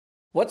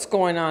What's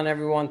going on,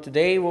 everyone?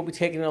 Today we'll be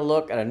taking a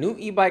look at a new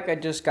e-bike I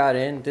just got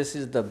in. This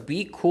is the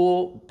Be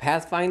Cool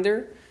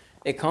Pathfinder.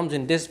 It comes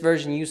in this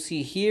version you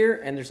see here,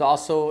 and there's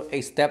also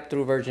a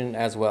step-through version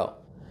as well.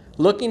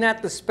 Looking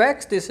at the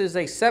specs, this is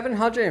a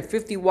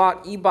 750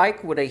 watt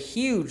e-bike with a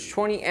huge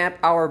 20 amp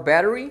hour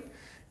battery.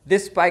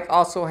 This bike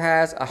also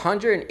has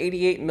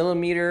 188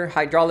 millimeter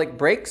hydraulic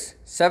brakes,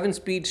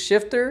 7-speed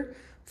shifter,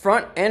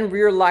 front and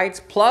rear lights,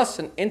 plus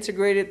an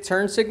integrated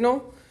turn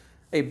signal,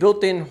 a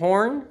built-in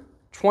horn,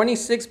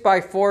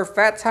 26x4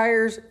 fat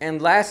tires,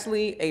 and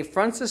lastly a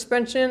front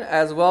suspension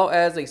as well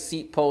as a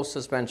seat post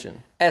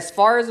suspension. As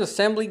far as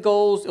assembly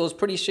goes, it was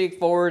pretty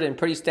straightforward and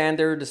pretty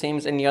standard, the same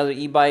as any other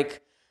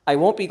e-bike. I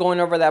won't be going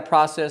over that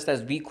process,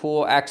 as Be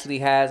Cool actually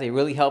has a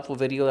really helpful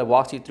video that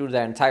walks you through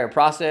that entire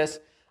process.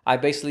 I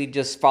basically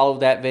just followed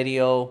that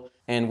video,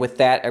 and with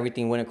that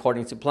everything went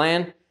according to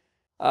plan.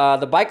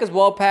 The bike is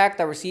well packed.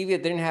 I received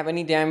it, didn't have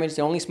any damage.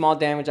 The only small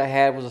damage I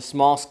had was a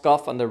small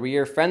scuff on the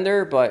rear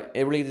fender, but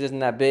it really isn't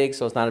that big,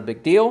 so it's not a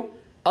big deal.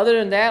 Other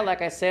than that,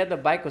 like I said, the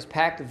bike was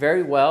packed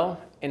very well.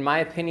 In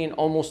my opinion,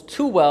 almost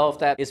too well, if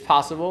that is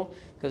possible,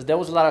 because there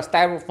was a lot of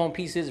styrofoam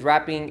pieces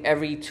wrapping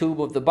every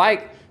tube of the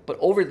bike, but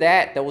over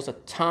that, there was a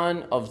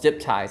ton of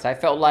zip ties. I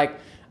felt like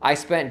I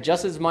spent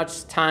just as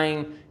much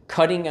time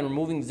cutting and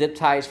removing zip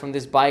ties from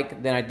this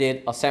bike than I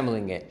did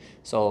assembling it.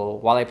 So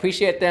while I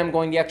appreciate them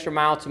going the extra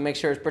mile to make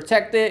sure it's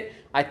protected,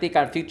 I think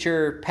on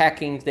future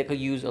packings they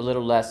could use a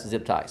little less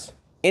zip ties.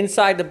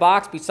 Inside the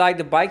box, beside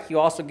the bike, you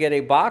also get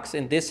a box,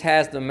 and this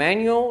has the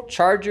manual,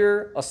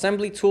 charger,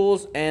 assembly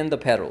tools, and the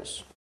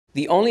pedals.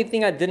 The only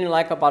thing I didn't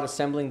like about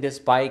assembling this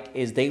bike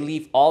is they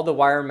leave all the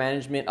wire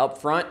management up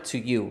front to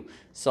you.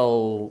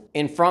 So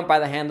in front by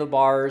the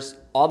handlebars,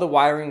 all the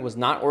wiring was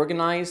not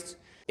organized.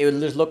 It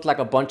just looked like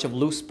a bunch of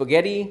loose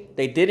spaghetti.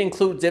 They did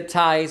include zip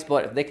ties,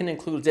 but if they can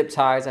include zip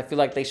ties, I feel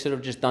like they should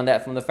have just done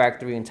that from the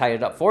factory and tied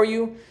it up for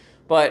you.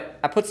 But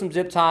I put some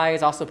zip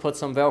ties, also put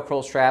some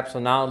Velcro straps, so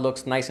now it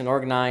looks nice and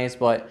organized.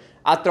 But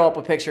I'll throw up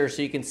a picture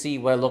so you can see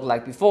what it looked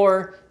like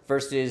before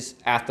versus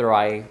after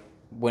I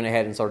went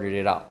ahead and sorted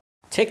it out.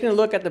 Taking a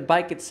look at the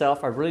bike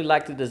itself, I really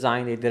like the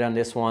design they did on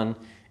this one.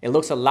 It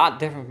looks a lot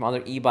different from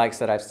other e-bikes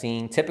that I've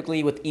seen.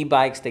 Typically with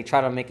e-bikes, they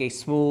try to make a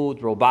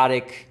smooth,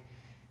 robotic,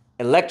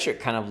 electric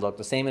kind of look.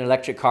 The same in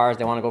electric cars,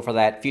 they want to go for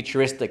that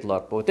futuristic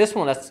look. But with this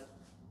one, that's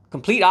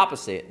complete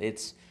opposite.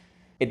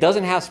 It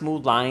doesn't have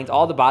smooth lines.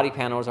 All the body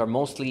panels are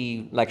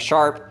mostly like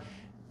sharp.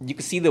 You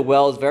can see the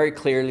welds very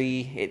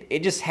clearly.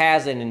 It just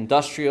has an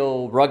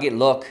industrial, rugged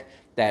look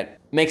that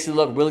makes it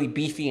look really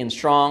beefy and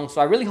strong.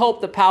 So I really hope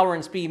the power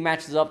and speed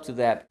matches up to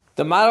that.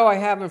 The model I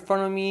have in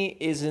front of me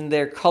is in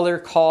their color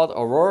called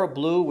Aurora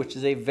Blue, which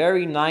is a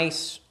very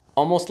nice,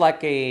 almost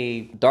like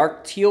a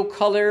dark teal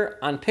color.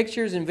 On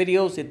pictures and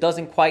videos, it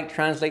doesn't quite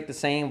translate the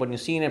same. When you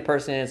see it in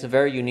person, it's a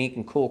very unique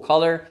and cool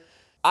color.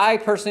 I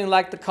personally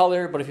like the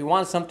color, but if you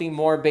want something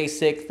more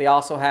basic, they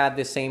also have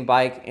this same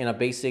bike in a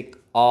basic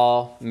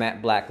all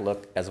matte black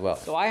look as well.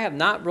 So I have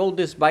not rode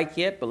this bike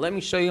yet, but let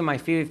me show you my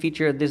favorite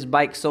feature of this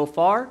bike so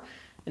far.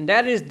 And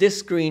that is this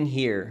screen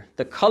here.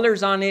 The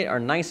colors on it are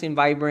nice and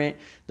vibrant.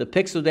 The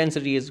pixel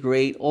density is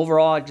great.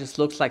 Overall, it just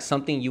looks like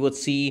something you would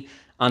see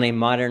on a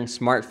modern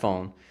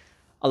smartphone.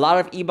 A lot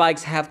of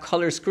e-bikes have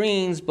color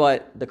screens,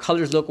 but the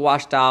colors look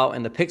washed out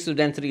and the pixel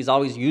density is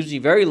always usually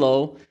very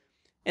low.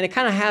 And it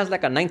kind of has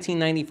like a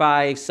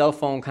 1995 cell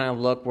phone kind of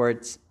look where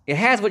it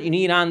has what you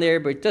need on there,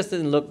 but it just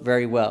doesn't look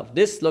very well.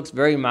 This looks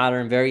very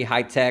modern, very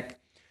high tech.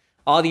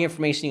 All the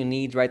information you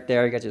need right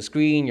there. You got your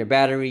screen, your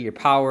battery, your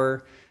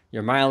power,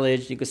 your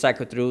mileage. You can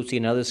cycle through, see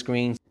another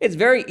screen. It's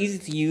very easy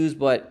to use,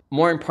 but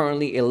more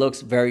importantly, it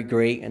looks very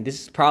great. And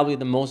this is probably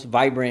the most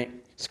vibrant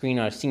screen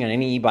I've seen on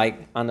any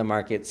e-bike on the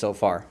market so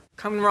far.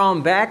 Coming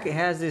around back, it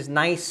has this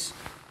nice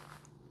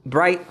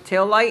bright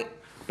tail light,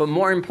 but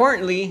more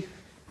importantly,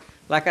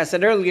 like I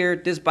said earlier,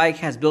 this bike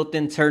has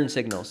built-in turn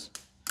signals.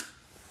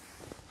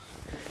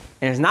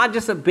 And it's not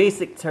just a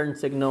basic turn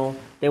signal.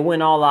 They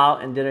went all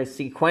out and did a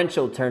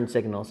sequential turn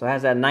signal. So it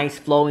has that nice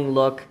flowing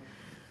look.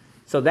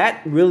 So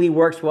that really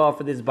works well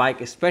for this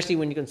bike, especially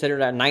when you consider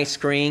that nice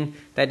screen.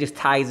 That just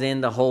ties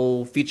in the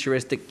whole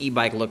futuristic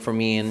e-bike look for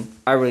me, and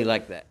I really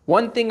like that.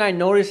 One thing I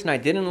noticed and I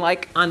didn't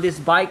like on this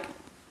bike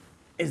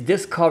is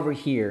this cover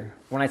here.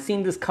 When I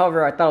seen this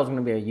cover, I thought it was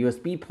gonna be a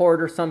USB port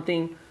or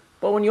something.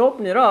 But when you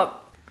open it up,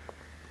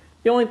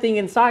 the only thing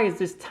inside is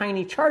this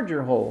tiny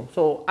charger hole.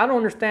 So I don't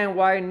understand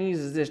why it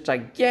needs this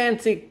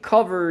gigantic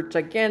cover,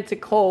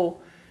 gigantic hole,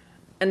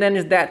 and then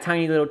there's that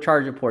tiny little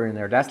charger port in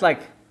there. That's like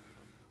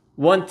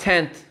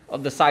 1/10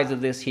 of the size of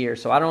this here.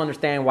 So I don't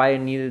understand why it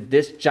needed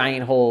this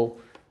giant hole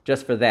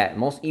just for that.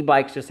 Most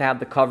e-bikes just have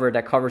the cover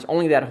that covers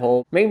only that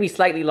hole. Maybe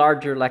slightly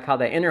larger like how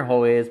that inner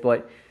hole is,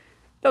 but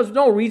there's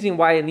no reason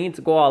why it needs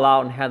to go all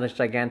out and have this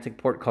gigantic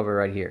port cover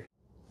right here.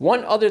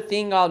 One other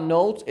thing I'll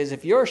note is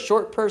if you're a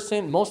short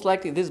person, most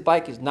likely this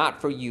bike is not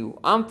for you.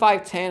 I'm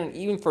 5'10", and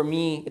even for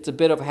me, it's a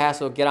bit of a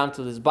hassle to get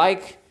onto this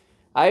bike.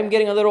 I am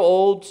getting a little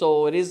old,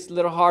 so it is a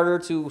little harder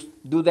to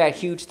do that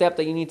huge step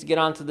that you need to get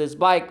onto this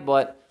bike,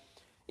 but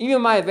Even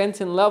my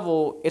events and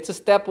level, it's a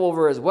step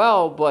over as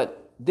well,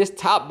 but this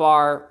top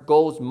bar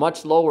goes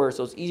much lower,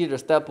 so it's easier to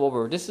step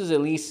over. This is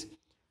at least,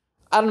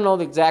 I don't know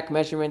the exact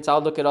measurements.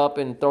 I'll look it up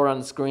and throw it on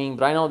the screen,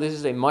 but I know this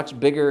is a much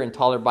bigger and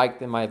taller bike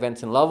than my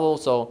events and level.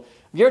 So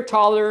if you're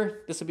taller,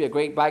 this would be a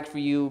great bike for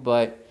you,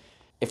 but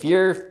if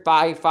you're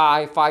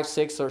 5'5",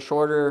 5'6", or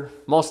shorter,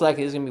 most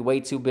likely it's gonna be way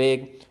too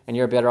big and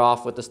you're better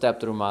off with the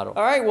step-through model.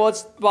 All right, well,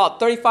 it's about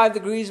 35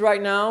 degrees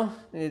right now.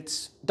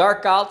 It's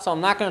dark out, so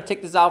I'm not gonna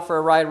take this out for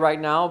a ride right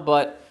now,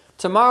 but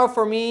tomorrow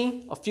for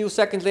me, a few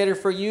seconds later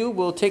for you,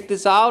 we'll take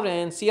this out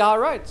and see how it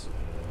rides.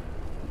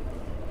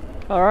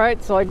 All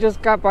right, so I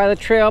just got by the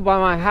trail by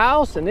my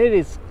house and it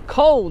is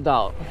cold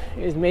out.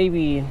 It's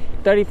maybe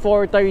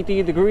 34,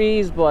 33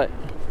 degrees, but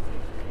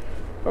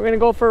we're gonna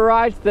go for a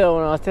ride still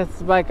and I'll test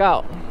this bike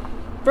out.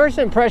 First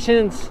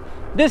impressions,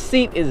 this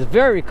seat is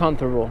very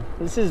comfortable.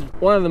 This is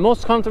one of the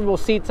most comfortable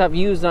seats I've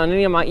used on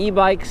any of my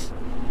e-bikes.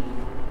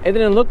 It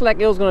didn't look like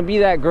it was gonna be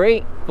that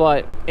great,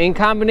 but in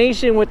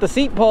combination with the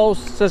seat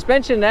post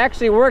suspension, it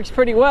actually works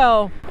pretty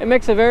well. It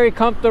makes a very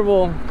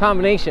comfortable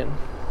combination.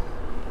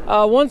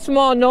 One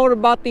small note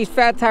about these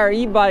fat tire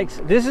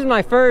e-bikes, this is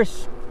my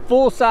first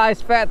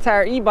full-size fat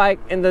tire e-bike,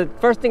 and the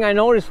first thing I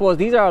noticed was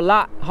these are a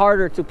lot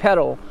harder to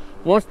pedal.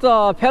 Once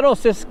the pedal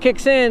assist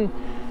kicks in,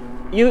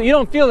 you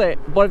don't feel it,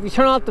 but if you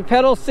turn off the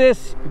pedal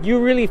assist, you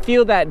really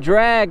feel that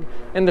drag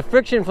and the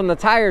friction from the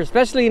tires,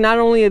 especially not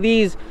only are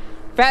these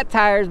fat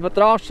tires, but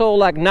they're also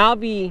like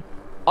knobby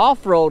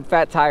off-road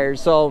fat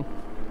tires. So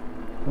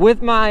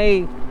with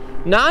my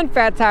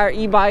non-fat tire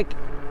e-bike,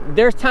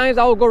 there's times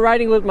I will go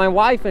riding with my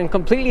wife and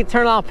completely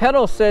turn off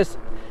pedal assist,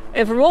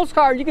 and for most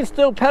cars you can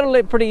still pedal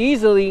it pretty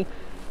easily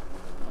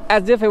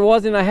as if it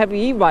wasn't a heavy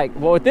e-bike.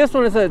 But with this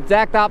one, it's the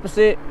exact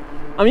opposite.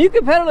 I mean, you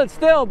can pedal it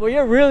still, but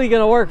you're really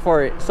gonna work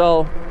for it.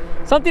 So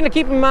something to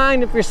keep in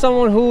mind if you're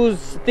someone who's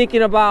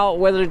thinking about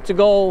whether to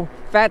go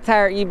fat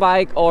tire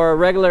e-bike or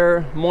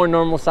regular, more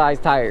normal size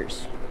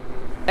tires.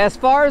 As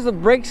far as the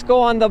brakes go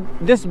on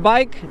this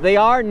bike, they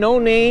are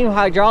no-name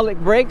hydraulic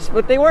brakes,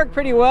 but they work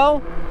pretty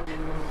well.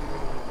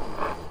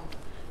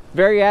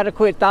 Very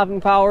adequate stopping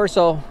power,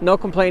 so no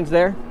complaints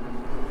there.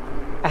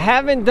 I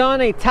haven't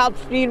done a top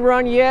speed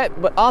run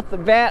yet, but off the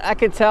bat, I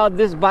can tell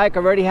this bike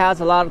already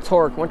has a lot of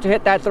torque. Once you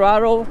hit that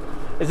throttle,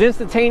 it's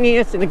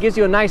instantaneous and it gives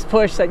you a nice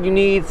push that you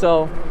need.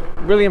 So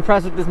really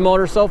impressed with this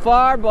motor so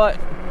far, but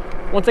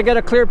once I get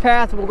a clear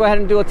path, we'll go ahead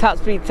and do a top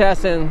speed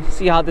test and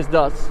see how this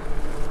does.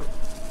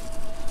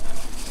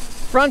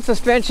 Front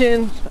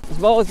suspension, as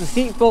well as the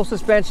seat post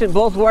suspension,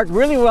 both work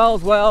really well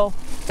as well,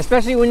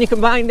 especially when you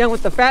combine them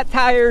with the fat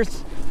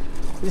tires.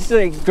 This is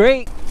a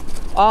great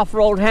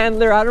off-road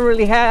handler. I don't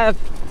really have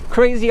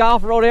crazy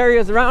off-road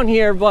areas around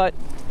here, but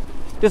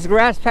this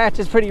grass patch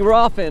is pretty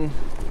rough and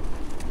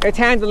it's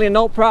handling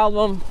no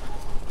problem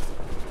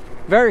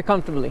very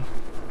comfortably.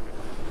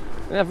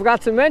 And I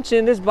forgot to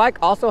mention, this bike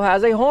also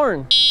has a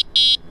horn.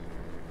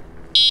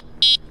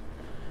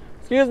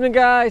 Excuse me,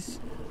 guys.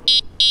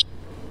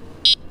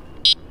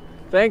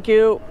 Thank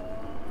you.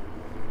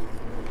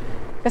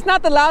 It's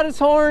not the loudest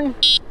horn.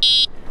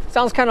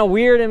 Sounds kind of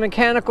weird and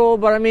mechanical,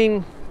 but I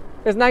mean,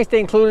 it's nice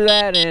they included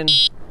that and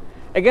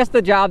it gets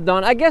the job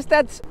done. I guess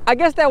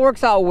that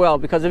works out well,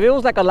 because if it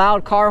was like a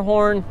loud car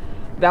horn,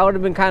 that would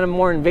have been kind of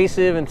more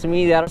invasive, and to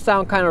me that would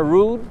sound kind of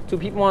rude to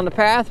people on the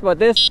path. But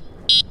this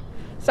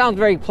sounds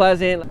very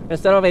pleasant.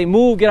 Instead of a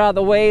move, get out of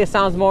the way, it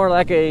sounds more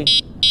like a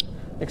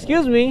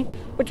excuse me,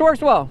 which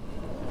works well.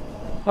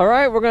 All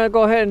right, we're gonna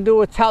go ahead and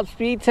do a top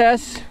speed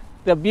test.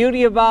 The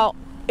beauty about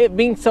it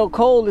being so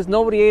cold is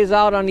nobody is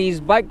out on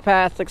these bike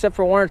paths except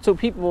for one or two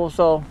people,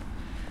 so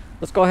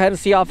let's go ahead and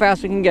see how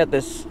fast we can get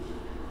this.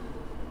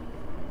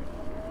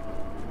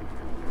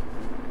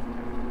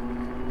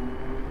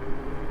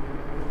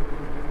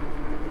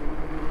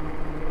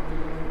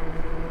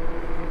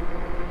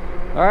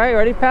 All right,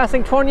 already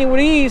passing 20 with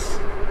ease.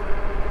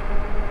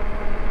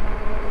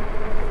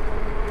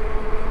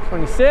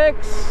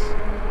 26,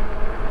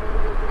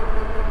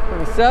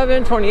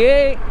 27,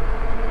 28,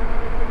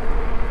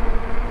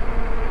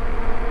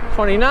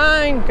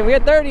 29. Can we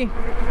get 30?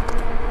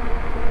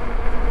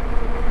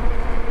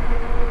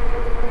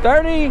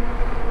 30.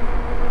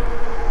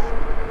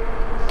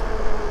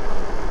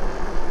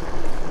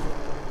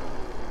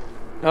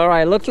 All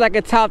right, looks like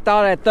it topped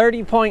out at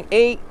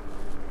 30.8.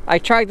 I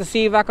tried to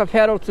see if I could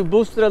pedal to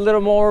boost it a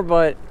little more,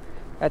 but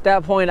at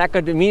that point I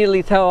could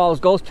immediately tell I was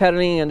ghost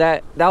pedaling, and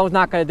that was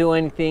not going to do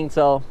anything.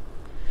 So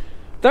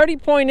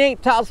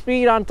 30.8 top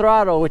speed on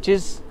throttle, which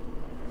is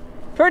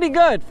pretty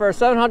good for a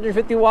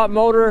 750 watt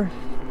motor.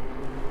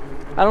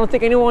 I don't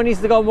think anyone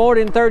needs to go more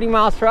than 30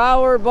 miles per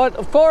hour, but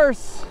of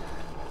course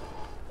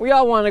we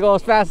all want to go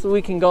as fast as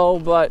we can go.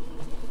 But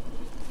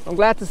I'm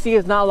glad to see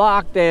it's not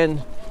locked,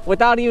 and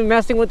without even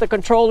messing with the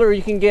controller,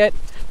 you can get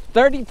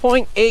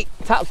 30.8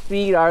 top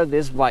speed out of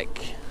this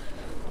bike.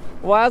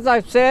 Well, as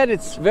I've said,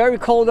 it's very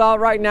cold out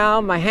right now.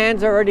 My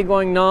hands are already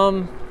going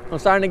numb. I'm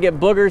starting to get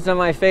boogers on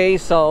my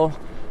face, so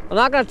I'm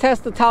not going to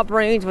test the top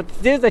range, but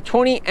this is a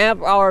 20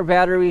 amp hour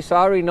battery, so I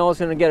already know it's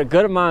going to get a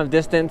good amount of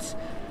distance.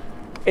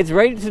 It's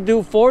rated to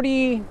do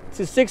 40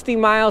 to 60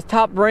 miles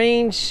top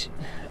range.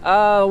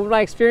 With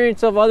my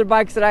experience of other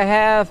bikes that I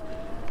have,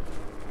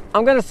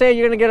 I'm gonna say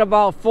you're gonna get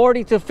about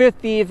 40 to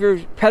 50 if you're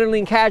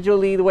pedaling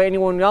casually the way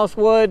anyone else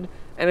would.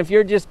 And if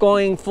you're just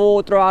going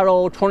full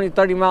throttle, 20 to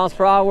 30 miles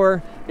per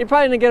hour, you're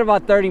probably gonna get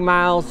about 30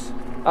 miles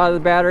out of the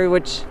battery,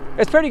 which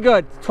is pretty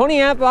good. 20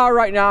 amp hour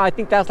right now, I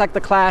think that's like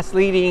the class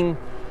leading,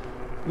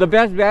 the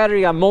best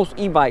battery on most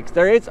e-bikes.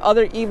 There is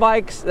other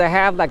e-bikes that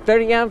have like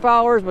 30 amp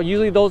hours, but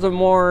usually those are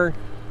more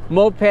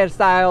moped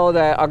style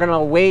that are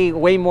gonna weigh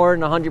way more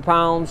than 100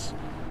 pounds.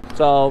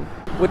 So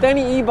with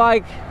any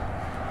e-bike,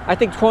 I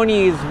think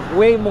 20 is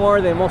way more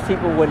than most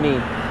people would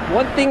need.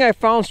 One thing I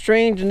found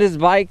strange in this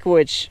bike,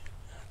 which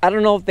I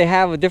don't know if they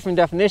have a different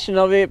definition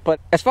of it, but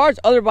as far as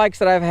other bikes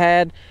that I've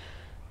had,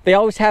 they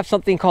always have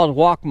something called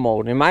walk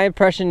mode. And my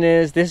impression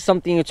is this is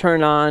something you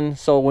turn on,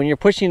 so when you're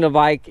pushing the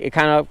bike, it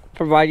kind of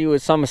provides you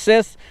with some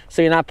assist,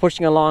 so you're not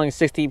pushing along a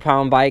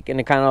 60-pound bike and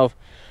it kind of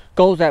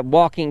goes at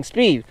walking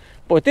speed.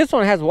 But this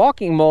one has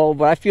walking mode,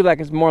 but I feel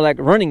like it's more like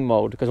running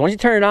mode, because once you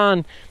turn it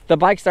on, the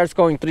bike starts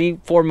going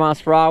 3-4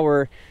 miles per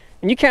hour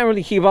and you can't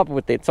really keep up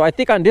with it. So I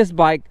think on this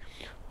bike,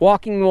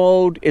 walking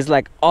mode is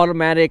like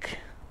automatic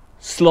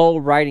slow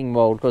riding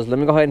mode. Because let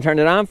me go ahead and turn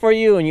it on for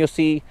you and you'll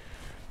see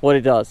what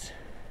it does.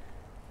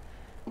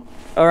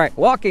 All right,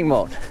 walking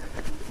mode.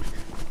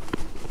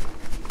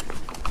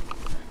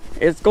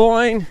 It's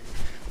going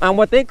on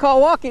what they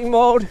call walking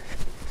mode.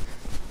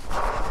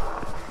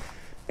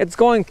 It's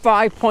going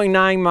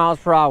 5.9 miles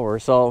per hour.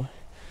 So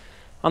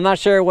I'm not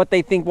sure what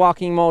they think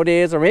walking mode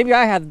is, or maybe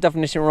I have the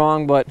definition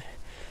wrong, but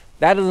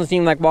that doesn't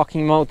seem like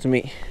walking mode to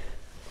me.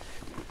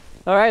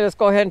 All right, let's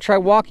go ahead and try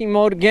walking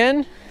mode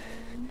again.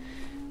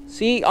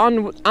 See,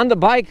 on the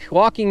bike,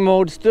 walking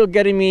mode is still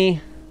getting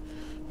me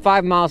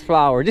 5 miles per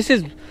hour. This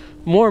is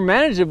more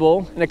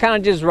manageable, and it kind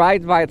of just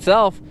rides by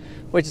itself,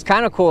 which is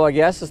kind of cool, I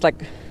guess. It's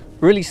like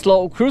really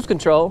slow cruise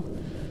control.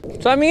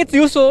 So I mean, it's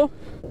useful.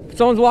 If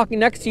someone's walking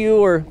next to you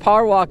or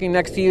power walking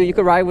next to you, you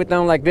could ride with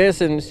them like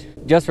this and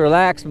just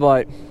relax.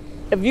 But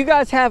if you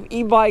guys have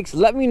e-bikes,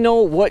 let me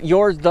know what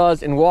yours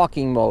does in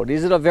walking mode.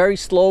 Is it a very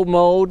slow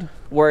mode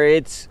where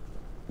it's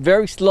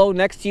very slow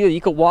next to you,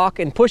 you could walk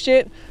and push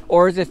it,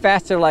 or is it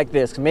faster like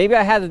this? Maybe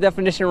I had the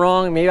definition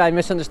wrong, maybe I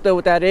misunderstood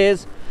what that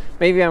is,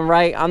 maybe I'm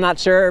right, I'm not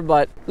sure,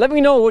 but let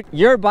me know what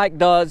your bike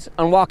does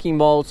on walking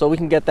mode so we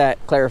can get that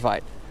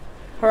clarified.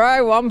 All right,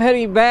 well, I'm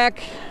heading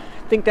back.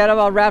 I think that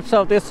about wraps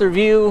up this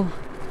review.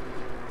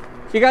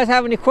 If you guys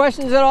have any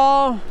questions at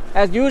all,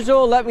 as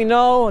usual, let me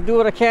know. I'll do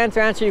what I can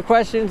to answer your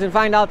questions and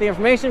find out the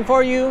information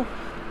for you.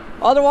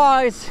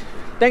 Otherwise,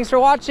 thanks for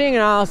watching,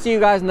 and I'll see you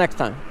guys next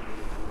time.